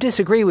 If you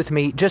disagree with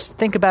me, just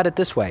think about it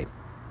this way.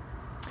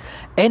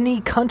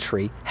 Any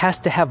country has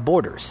to have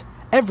borders.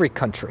 Every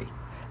country,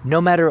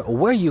 no matter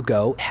where you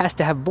go, has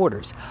to have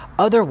borders.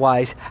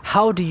 Otherwise,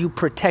 how do you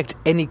protect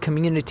any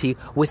community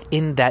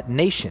within that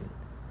nation?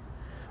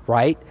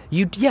 Right?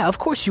 Of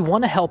course, you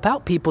want to help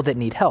out people that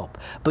need help,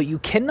 but you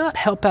cannot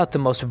help out the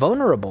most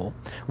vulnerable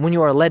when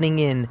you are letting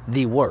in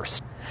the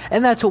worst.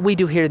 And that's what we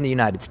do here in the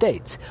United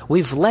States.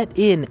 We've let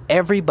in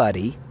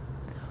everybody.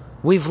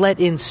 We've let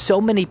in so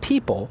many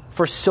people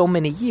for so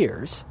many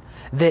years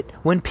that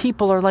when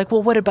people are like,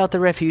 well, what about the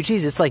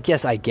refugees? It's like,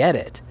 yes, I get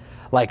it.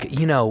 Like,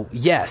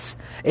 yes.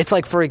 It's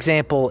like, for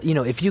example,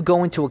 if you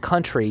go into a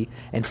country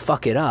and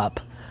fuck it up,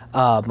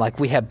 like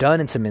we have done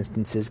in some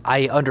instances,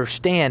 I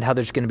understand how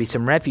there's going to be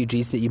some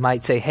refugees that you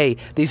might say, hey,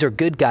 these are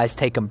good guys,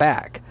 take them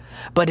back.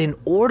 But in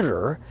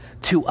order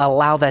to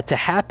allow that to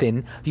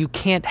happen, you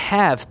can't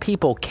have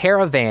people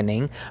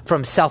caravanning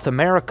from South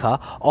America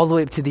all the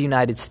way up to the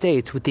United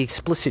States with the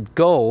explicit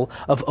goal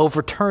of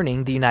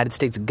overturning the United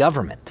States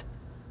government.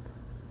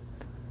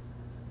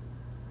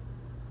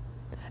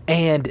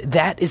 And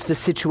that is the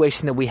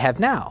situation that we have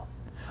now.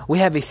 We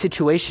have a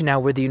situation now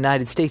where the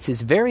United States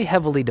is very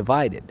heavily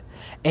divided.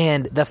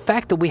 And the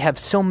fact that we have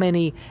so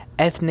many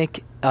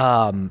ethnic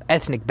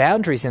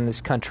boundaries in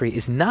this country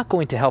is not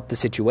going to help the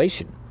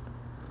situation.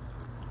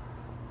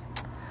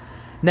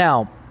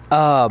 Now,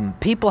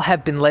 people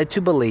have been led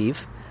to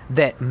believe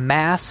that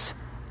mass,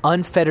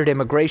 unfettered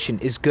immigration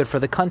is good for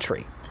the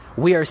country.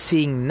 We are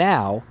seeing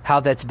now how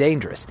that's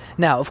dangerous.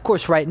 Now, of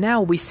course, right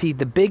now we see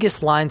the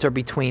biggest lines are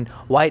between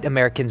white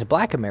Americans and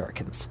black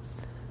Americans.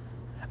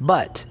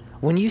 But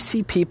when you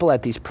see people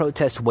at these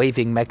protests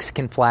waving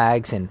Mexican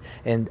flags and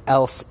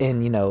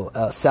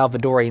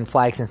Salvadorian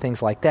flags and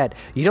things like that,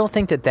 you don't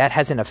think that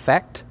has an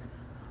effect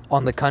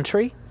on the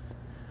country?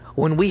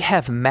 When we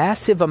have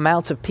massive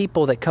amounts of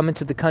people that come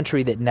into the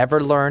country that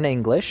never learn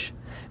English,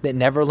 that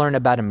never learn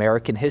about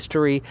American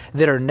history,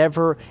 that are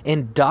never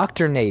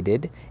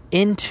indoctrinated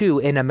into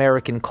an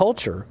American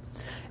culture.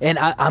 And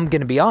I'm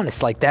going to be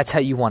honest, like, that's how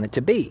you want it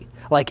to be.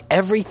 Like,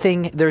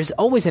 everything, there's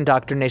always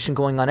indoctrination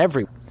going on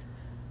everywhere.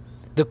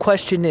 The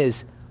question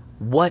is,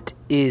 what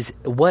is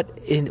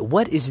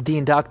the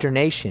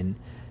indoctrination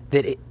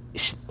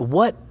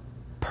what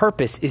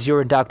purpose is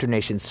your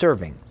indoctrination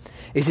serving?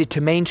 Is it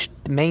to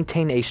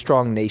maintain a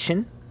strong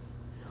nation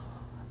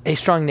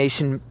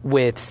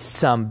with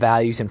some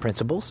values and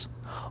principles?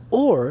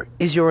 Or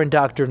is your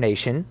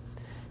indoctrination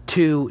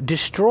to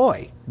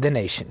destroy the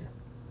nation?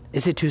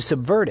 Is it to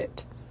subvert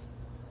it?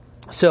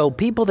 So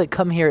people that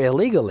come here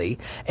illegally,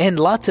 and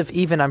lots of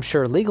even, I'm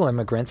sure, legal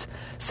immigrants,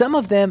 some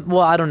of them,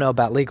 well, I don't know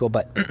about legal,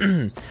 but,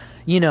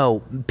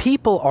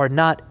 people are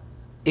not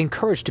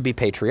encouraged to be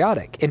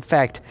patriotic. In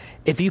fact,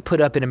 if you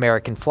put up an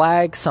American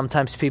flag,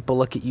 sometimes people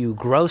look at you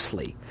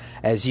grossly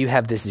as you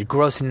have this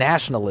gross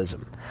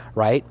nationalism,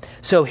 right?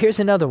 So here's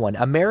another one.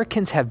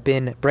 Americans have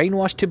been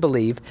brainwashed to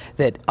believe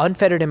that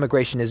unfettered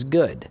immigration is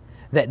good,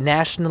 that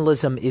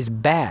nationalism is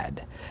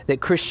bad, that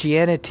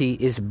Christianity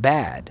is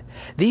bad.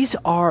 These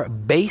are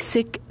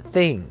basic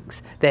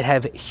things that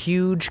have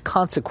huge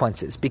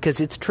consequences,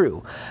 because it's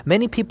true.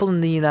 Many people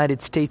in the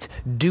United States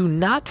do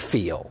not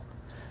feel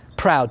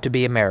proud to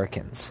be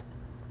Americans.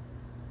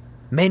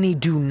 Many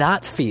do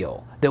not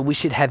feel that we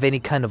should have any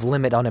kind of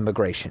limit on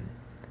immigration.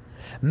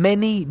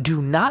 Many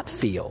do not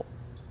feel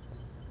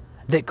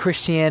that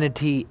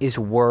Christianity is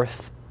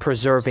worth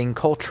preserving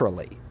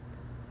culturally.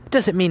 It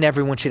doesn't mean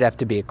everyone should have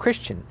to be a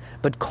Christian,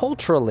 but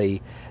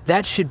culturally,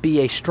 that should be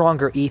a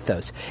stronger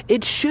ethos.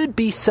 It should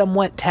be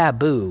somewhat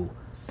taboo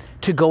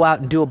to go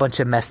out and do a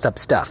bunch of messed up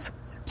stuff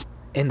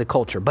in the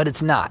culture, but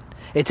it's not.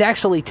 It's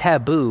actually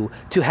taboo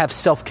to have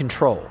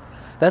self-control.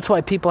 That's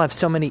why people have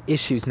so many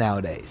issues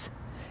nowadays.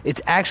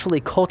 It's actually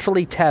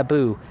culturally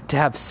taboo to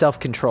have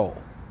self-control.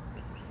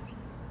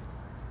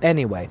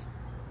 Anyway,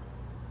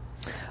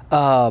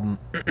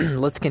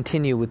 let's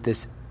continue with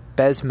this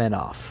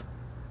Bezmenov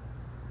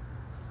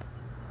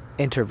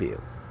interview.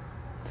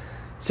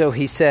 So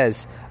he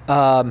says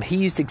he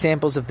used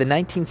examples of the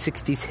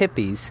 1960s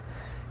hippies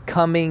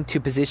coming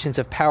to positions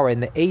of power in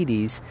the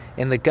 80s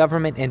in the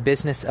government and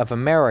business of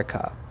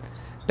America.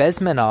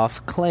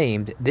 Bezmenov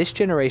claimed this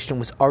generation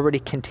was already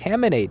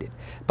contaminated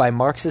by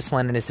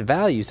Marxist-Leninist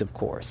values, of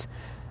course.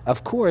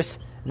 Of course,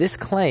 this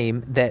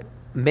claim that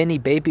many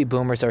baby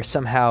boomers are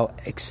somehow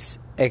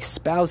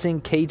espousing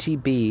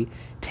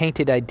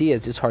KGB-tainted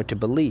ideas is hard to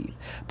believe.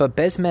 But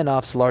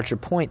Bezmenov's larger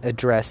point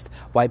addressed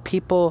why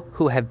people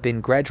who have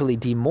been gradually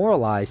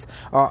demoralized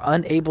are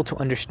unable to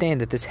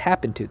understand that this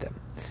happened to them.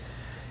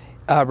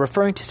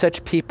 Referring to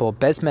such people,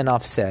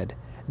 Bezmenov said,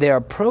 "They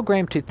are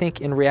programmed to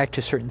think and react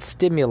to certain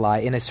stimuli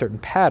in a certain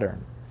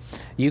pattern.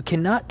 You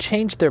cannot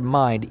change their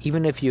mind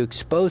even if you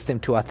expose them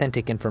to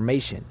authentic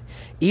information.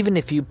 Even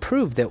if you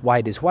prove that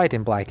white is white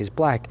and black is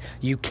black,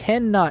 you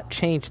cannot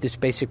change this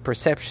basic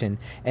perception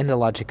and the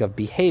logic of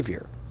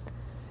behavior."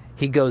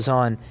 He goes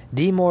on,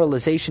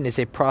 demoralization is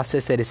a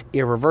process that is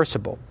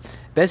irreversible.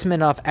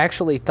 Bezmenov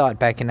actually thought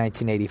back in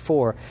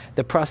 1984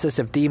 the process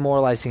of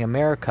demoralizing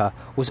America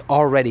was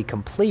already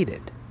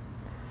completed.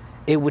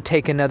 It would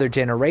take another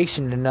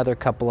generation, another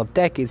couple of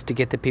decades to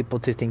get the people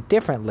to think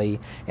differently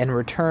and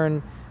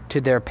return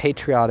to their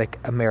patriotic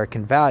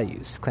American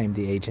values, claimed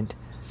the agent.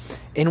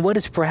 In what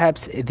is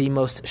perhaps the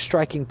most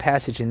striking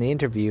passage in the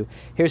interview,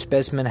 here's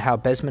how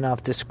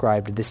Bezmenov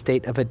described the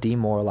state of a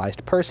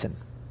demoralized person.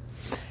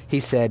 He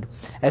said,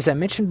 "As I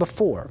mentioned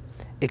before,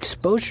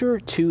 exposure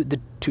to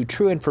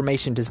true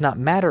information does not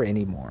matter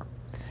anymore,"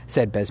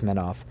 said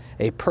Bezmenov.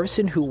 "A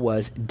person who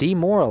was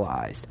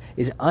demoralized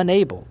is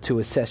unable to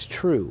assess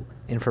true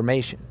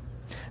information.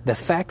 The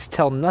facts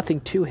tell nothing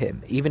to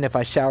him, even if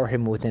I shower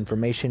him with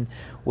information,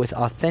 with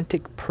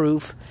authentic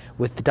proof,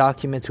 with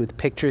documents, with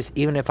pictures,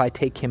 even if I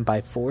take him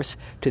by force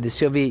to the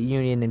Soviet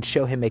Union and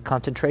show him a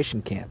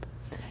concentration camp.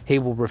 He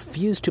will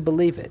refuse to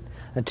believe it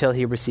until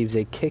he receives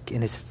a kick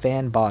in his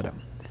fan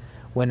bottom.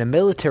 When a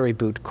military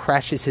boot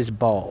crashes his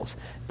balls,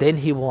 then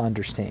he will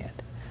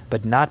understand.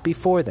 But not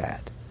before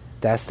that.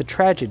 That's the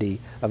tragedy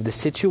of the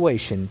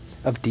situation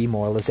of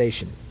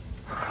demoralization."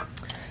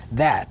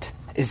 That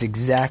is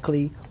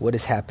exactly what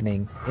is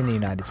happening in the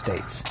United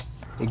States.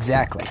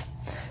 Exactly.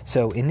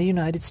 So in the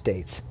United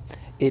States,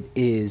 it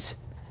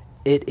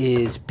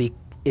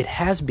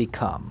has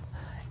become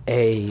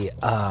a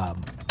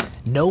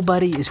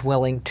nobody is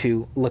willing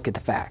to look at the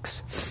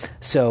facts.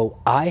 So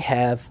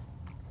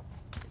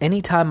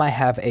anytime I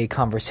have a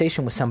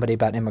conversation with somebody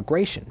about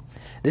immigration,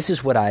 this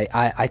is what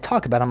I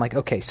talk about. I'm like,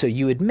 okay, so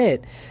you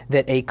admit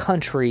that a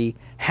country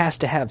has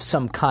to have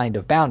some kind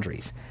of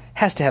boundaries,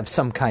 has to have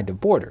some kind of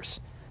borders.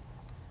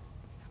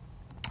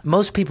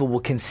 Most people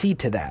will concede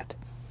to that.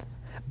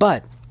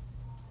 But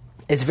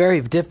it's very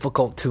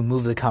difficult to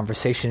move the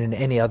conversation in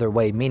any other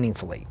way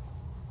meaningfully.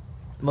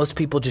 Most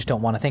people just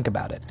don't want to think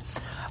about it.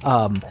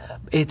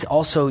 It's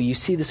also, you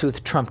see this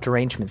with Trump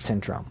derangement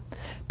syndrome.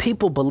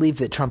 People believe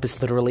that Trump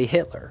is literally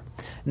Hitler.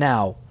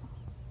 Now,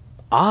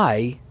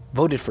 I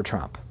voted for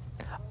Trump.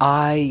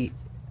 I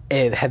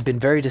have been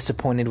very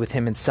disappointed with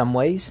him in some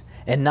ways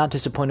and not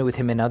disappointed with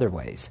him in other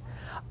ways.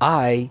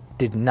 I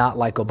did not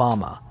like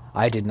Obama.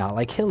 I did not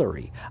like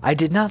Hillary. I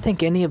did not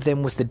think any of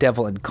them was the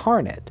devil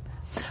incarnate.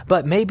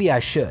 But maybe I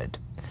should.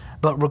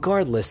 But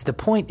regardless, the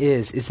point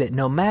is that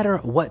no matter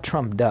what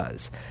Trump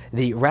does,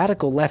 the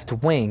radical left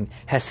wing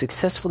has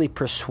successfully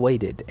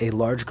persuaded a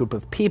large group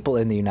of people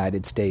in the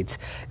United States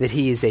that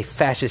he is a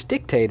fascist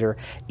dictator,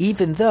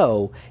 even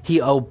though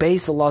he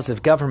obeys the laws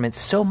of government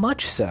so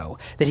much so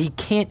that he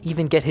can't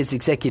even get his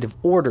executive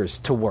orders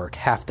to work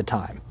half the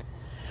time.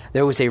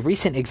 There was a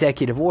recent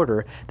executive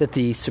order that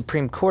the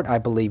Supreme Court, I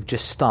believe,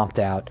 just stomped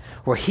out,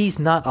 where he's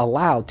not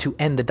allowed to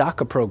end the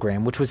DACA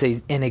program, which was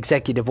an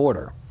executive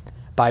order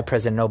by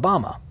President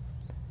Obama.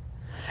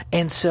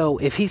 And so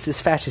if he's this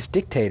fascist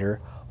dictator,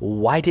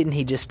 why didn't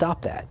he just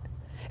stop that?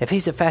 If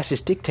he's a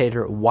fascist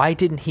dictator, why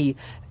didn't he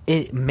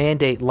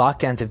mandate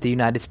lockdowns of the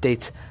United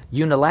States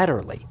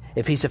unilaterally?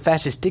 If he's a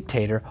fascist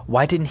dictator,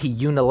 why didn't he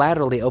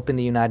unilaterally open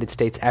the United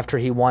States after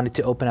he wanted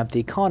to open up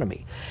the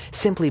economy?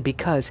 Simply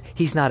because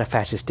he's not a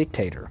fascist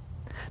dictator.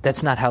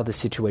 That's not how the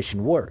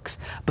situation works.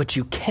 But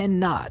you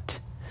cannot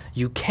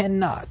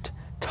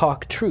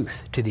talk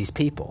truth to these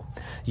people.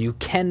 You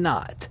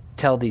cannot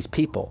tell these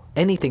people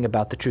anything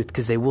about the truth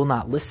because they will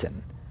not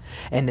listen.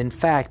 And in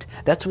fact,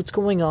 that's what's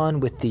going on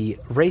with the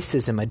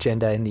racism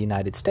agenda in the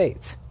United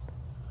States.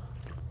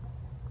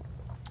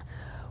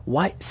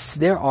 Why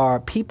there are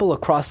people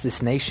across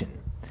this nation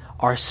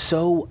are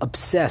so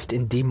obsessed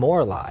and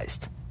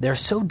demoralized. They're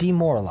so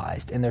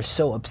demoralized and they're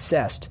so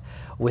obsessed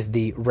with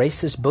the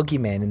racist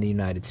boogeyman in the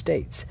United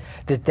States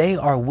that they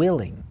are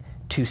willing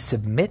to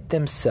submit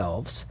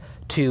themselves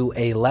to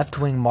a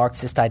left-wing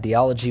Marxist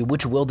ideology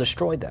which will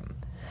destroy them.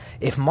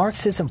 If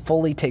Marxism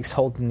fully takes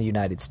hold in the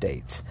United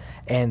States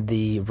and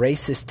the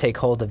racists take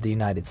hold of the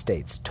United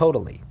States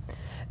totally,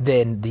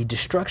 then the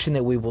destruction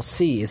that we will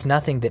see is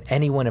nothing that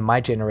anyone in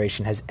my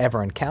generation has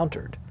ever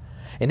encountered.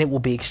 And it will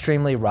be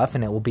extremely rough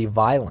and it will be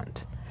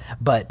violent.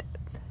 But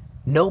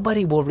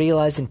nobody will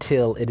realize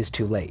until it is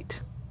too late.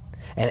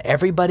 And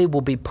everybody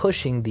will be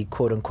pushing the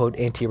quote-unquote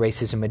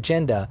anti-racism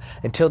agenda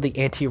until the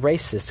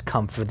anti-racists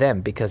come for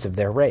them because of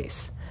their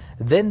race.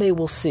 Then they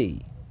will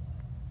see.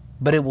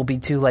 But it will be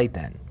too late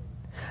then.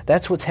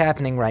 That's what's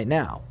happening right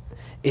now,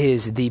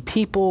 is the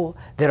people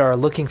that are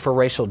looking for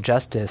racial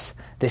justice,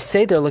 they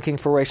say they're looking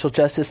for racial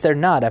justice. They're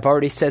not. I've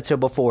already said so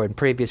before in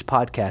previous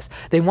podcasts.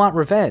 They want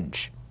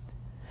revenge.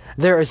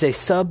 There is a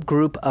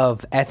subgroup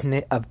of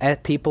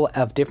people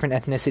of different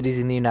ethnicities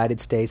in the United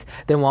States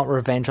that want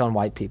revenge on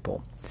white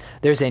people.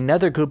 There's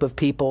another group of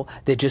people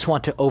that just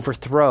want to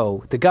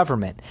overthrow the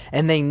government.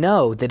 And they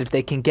know that if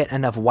they can get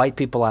enough white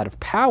people out of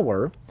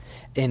power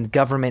in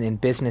government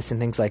and business and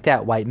things like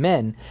that, white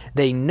men,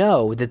 they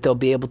know that they'll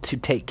be able to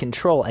take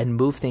control and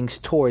move things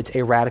towards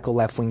a radical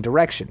left-wing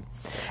direction.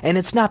 And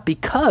it's not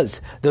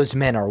because those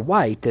men are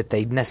white that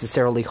they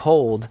necessarily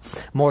hold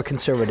more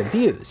conservative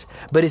views,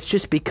 but it's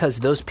just because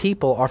those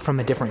people are from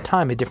a different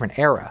time, a different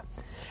era.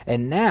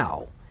 And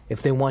now,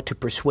 if they want to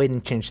persuade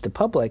and change the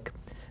public,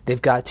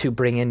 they've got to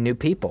bring in new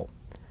people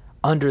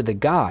under the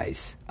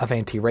guise of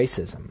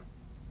anti-racism.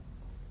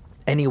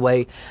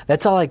 Anyway,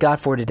 that's all I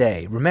got for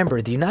today.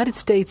 Remember, the United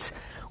States,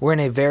 we're in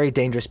a very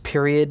dangerous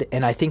period,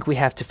 and I think we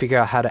have to figure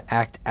out how to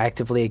act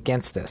actively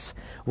against this.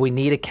 We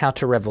need a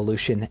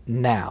counter-revolution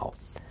now.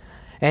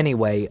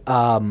 Anyway,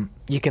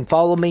 you can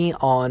follow me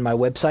on my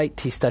website,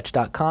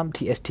 tstuch.com,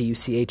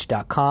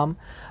 tstuch.com,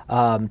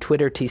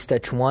 Twitter,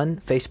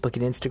 tstuch1, Facebook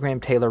and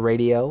Instagram, Taylor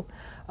Radio,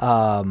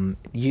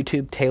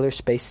 YouTube, Taylor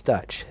Space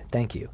Stuch. Thank you.